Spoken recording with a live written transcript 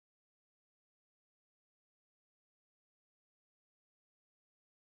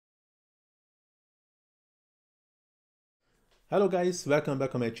Hello guys, welcome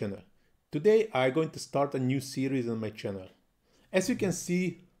back on my channel. Today I'm going to start a new series on my channel. As you can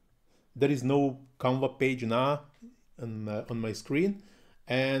see, there is no Canva page now on my screen,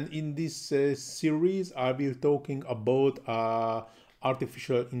 and in this series I will talking about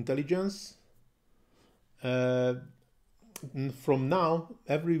artificial intelligence. From now,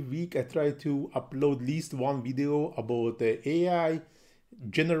 every week I try to upload at least one video about AI,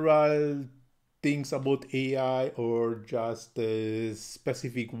 general things about AI, or just a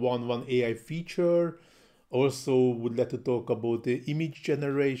specific one AI feature. Also would like to talk about the image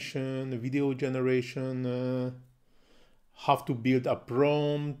generation, video generation, how to build a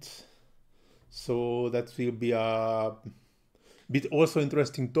prompt. So that will be a bit also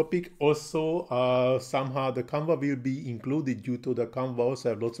interesting topic. Also, somehow the Canva will be included due to the Canva also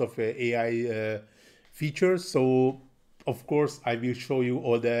have lots of AI features. So of course I will show you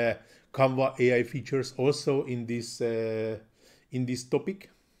all the Canva AI features also in this topic.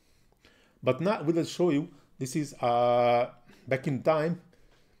 But now I will show you, this is back in time.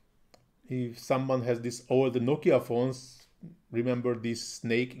 If someone has this old Nokia phones, remember this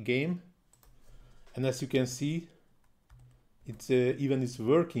snake game? And as you can see, it's even is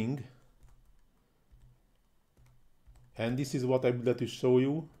working. And this is what I would like to show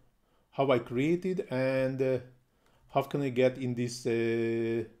you, how I created and how can I get in this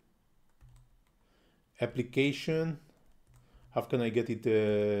application, how can I get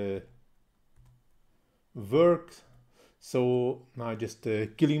it work. So now I'm just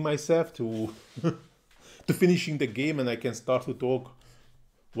killing myself to to finishing the game, and I can start to talk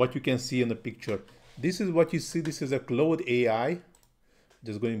what you can see in the picture. This is what you see. This is a Claude AI.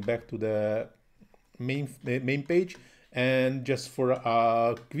 Just going back to the main page, and just for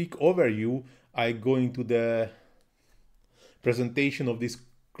a quick overview, I go into the presentation of this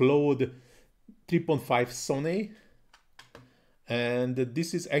Claude 3.5 Sonnet, and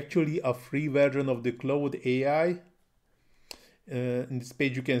this is actually a free version of the Claude AI. In this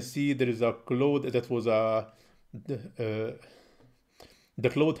page you can see there is a Claude that was the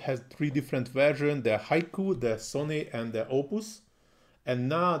Claude has three different versions: the Haiku, the Sonnet, and the Opus. And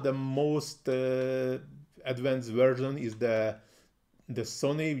now the most advanced version is the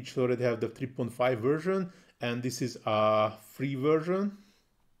Sonnet, which already have the 3.5 version, and this is a free version,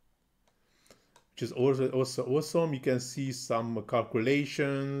 which is also awesome. You can see some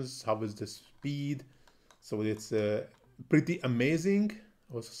calculations, how is the speed, so it's pretty amazing.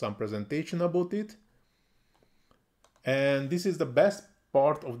 Also some presentation about it. And this is the best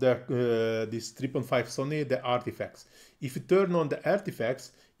part of the this 3.5 Sonnet, the artifacts. If you turn on the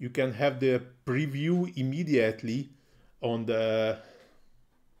artifacts, you can have the preview immediately on the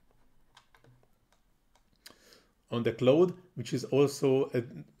Claude, which is also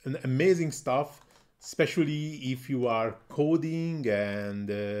an amazing stuff, especially if you are coding and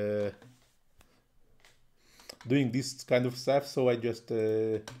doing this kind of stuff. So I just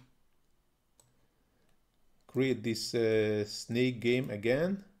create this snake game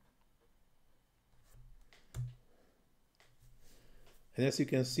again, and as you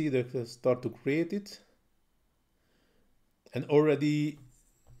can see, they start to create it, and already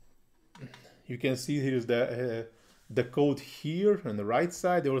you can see here's the code here on the right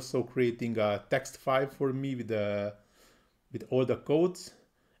side. They're also creating a text file for me with all the codes,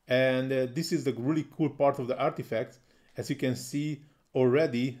 and this is the really cool part of the artifact. As you can see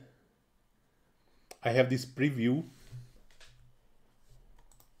already, I have this preview,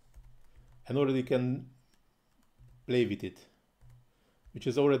 and already can play with it, which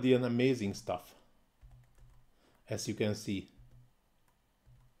is already an amazing stuff, as you can see.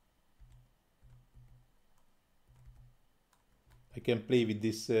 I can play with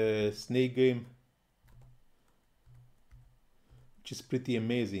this snake game, which is pretty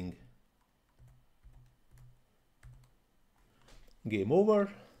amazing. Game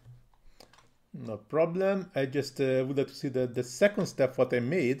over. No problem. I just would like to see the second step what I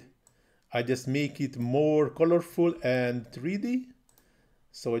made. I just make it more colorful and 3D.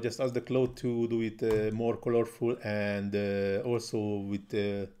 So I just asked the Claude to do it more colorful and also with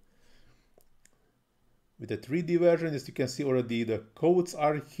the 3D version. As you can see already, the codes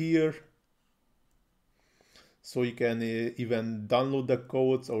are here. So you can even download the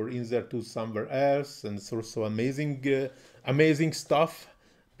codes or insert to somewhere else, and it's also amazing stuff.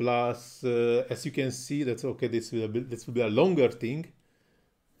 Plus, as you can see, that's okay. This will be a longer thing.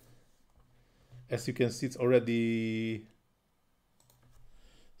 As you can see, it's already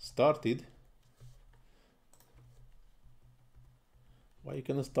started. Why you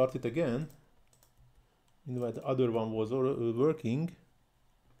cannot start it again? Meanwhile, the other one was working.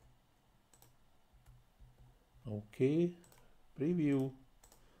 Okay. preview.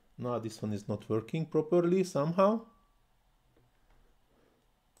 No, this one is not working properly somehow.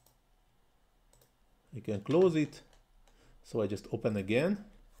 I can close it. So I just open again.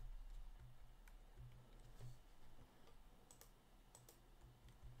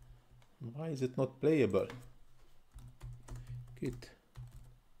 Why is it not playable? Git.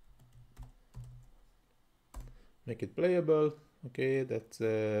 Make it playable. Okay, that's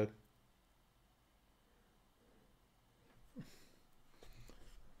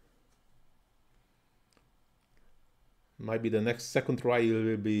maybe the next second try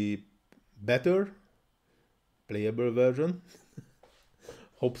will be better, playable version.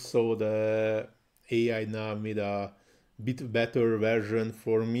 Hope so. The AI now made a bit better version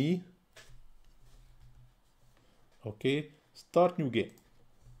for me. Okay, start new game.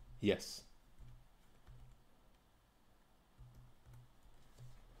 Yes.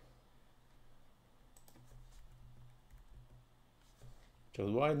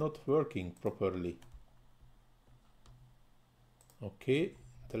 Just why not working properly? Okay,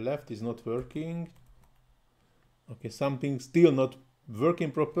 the left is not working. Okay, something still not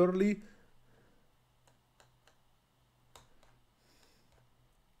working properly.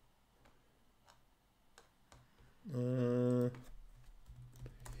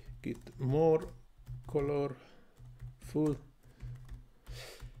 Get more colorful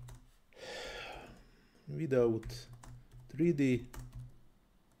without 3D.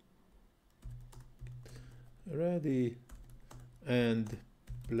 Ready and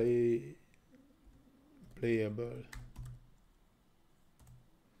playable.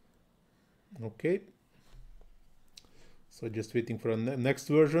 Okay, so just waiting for a next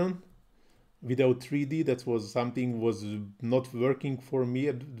version without 3D. That was something was not working for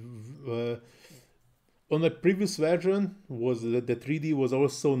me. On a previous version was the 3D was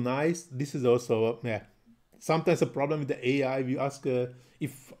also nice. This is also sometimes a problem with the AI. We ask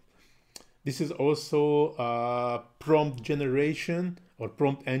if this is also prompt generation or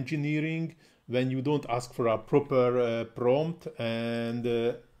prompt engineering when you don't ask for a proper prompt and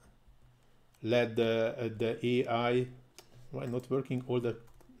let the AI. Why not working all the?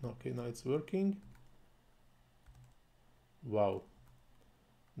 Okay, now it's working. Wow,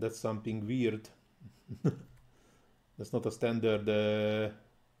 that's something weird. That's not a standard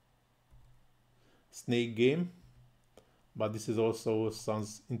snake game, but this is also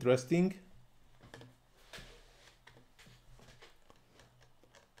sounds interesting.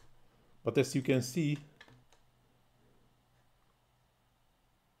 But as you can see,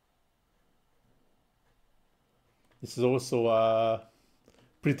 this is also a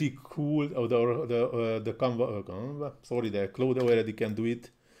pretty cool. The Canva, sorry, the Claude already can do it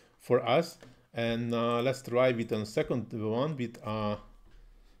for us. And let's try with a second one with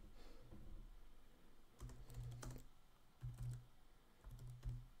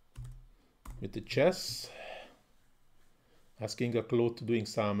the chess. Asking a Claude to doing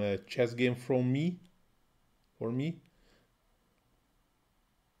some chess game for me.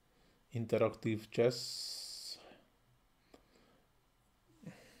 Interactive chess.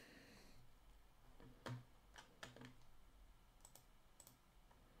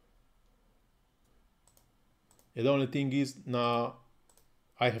 The only thing is now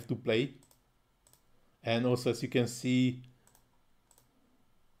I have to play, and also as you can see,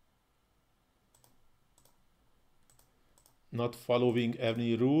 not following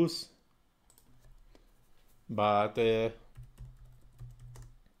any rules, but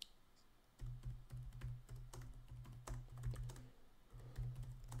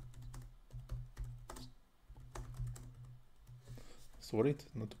sorry,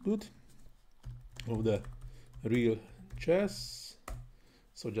 not good. Of the real chess.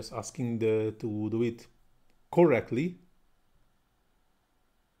 So just asking to do it correctly.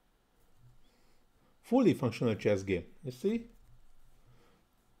 Fully functional chess game, you see?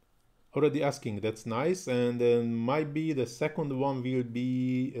 Already asking, that's nice. And then maybe the second one will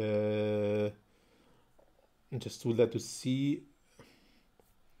be just to let to see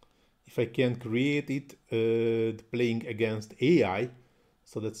if I can create it playing against AI.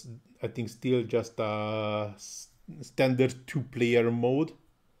 So that's, I think, still just a standard 2-player mode.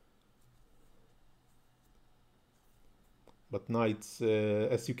 But now it's,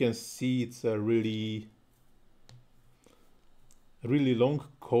 as you can see, it's a really long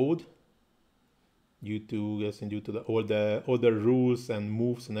code due to all the rules and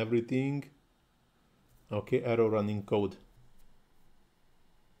moves and everything. Okay, error running code.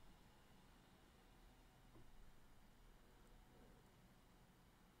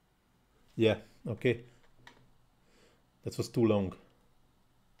 Yeah, okay. That was too long.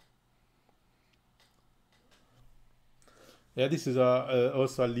 Yeah, this is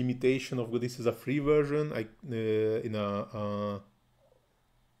also a limitation of this is a free version. In a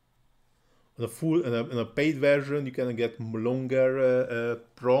paid version you can get longer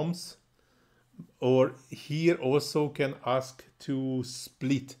prompts, or here also can ask to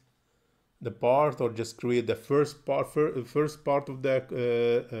split the part or just create the first part of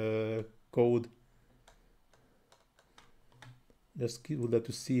the code. Just would like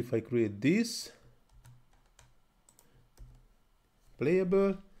to see if I create this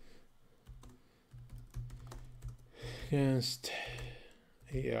playable against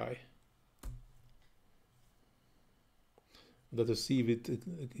AI. Let us see if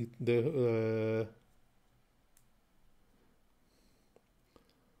the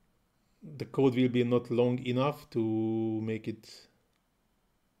code will be not long enough to make it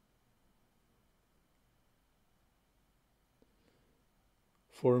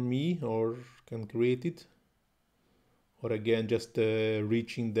for me, or can create it, or again just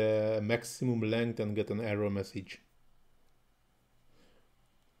reaching the maximum length and get an error message.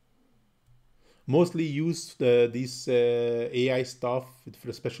 Mostly use this AI stuff,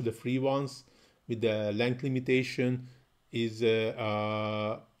 especially the free ones with the length limitation, is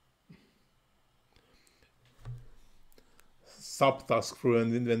subtask for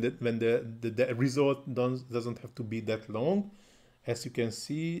when the result doesn't have to be that long. As you can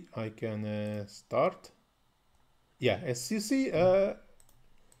see, I can start. Yeah, as you see,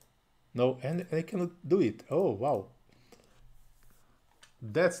 no, and I cannot do it. Oh, wow.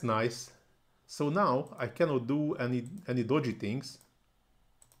 That's nice. So now I cannot do any dodgy things.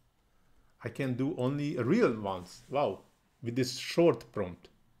 I can do only real ones. Wow, with this short prompt.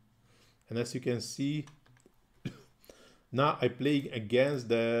 And as you can see, now I play against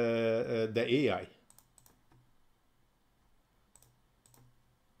the AI.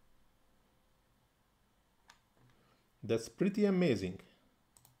 That's pretty amazing.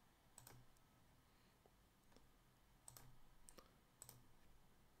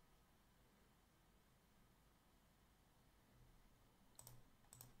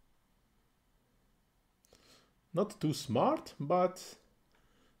 Not too smart, but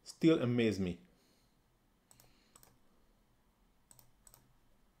still amaze me.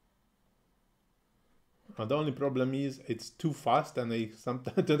 The only problem is it's too fast, and I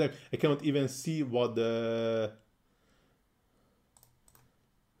sometimes I cannot even see what the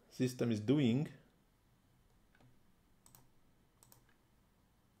system is doing.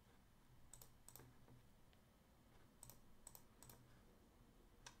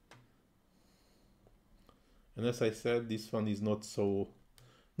 And as I said, this one is not so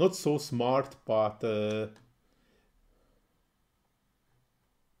smart, but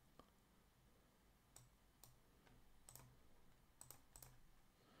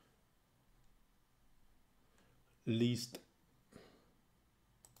least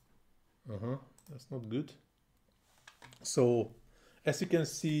that's not good. So as you can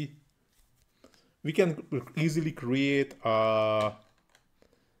see, we can easily create a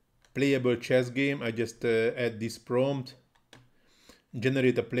playable chess game. I just add this prompt,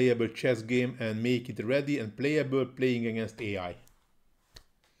 generate a playable chess game, and make it ready and playable, playing against AI.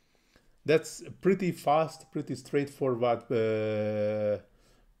 That's pretty fast, pretty straightforward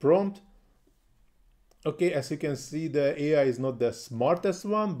prompt. Okay, as you can see, the AI is not the smartest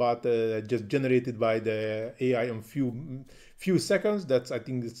one, but just generated by the AI in few seconds. I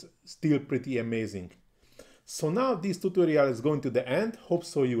think it's still pretty amazing. So now this tutorial is going to the end. Hope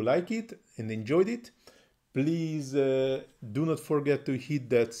so you like it and enjoyed it. Please do not forget to hit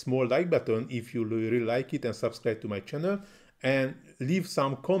that small like button if you really like it, and subscribe to my channel, and leave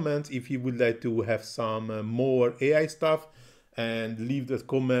some comments if you would like to have some more AI stuff, and leave the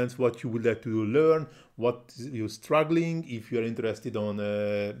comments what you would like to learn, what you're struggling, if you're interested on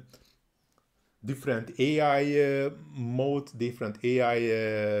different AI modes, different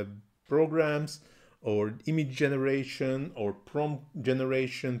AI programs, or image generation, or prompt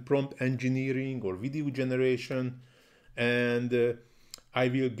generation, prompt engineering, or video generation. And I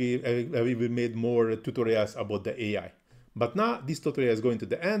will make more tutorials about the AI. But now this tutorial is going to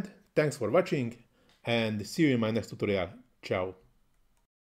the end. Thanks for watching, and see you in my next tutorial. Ciao.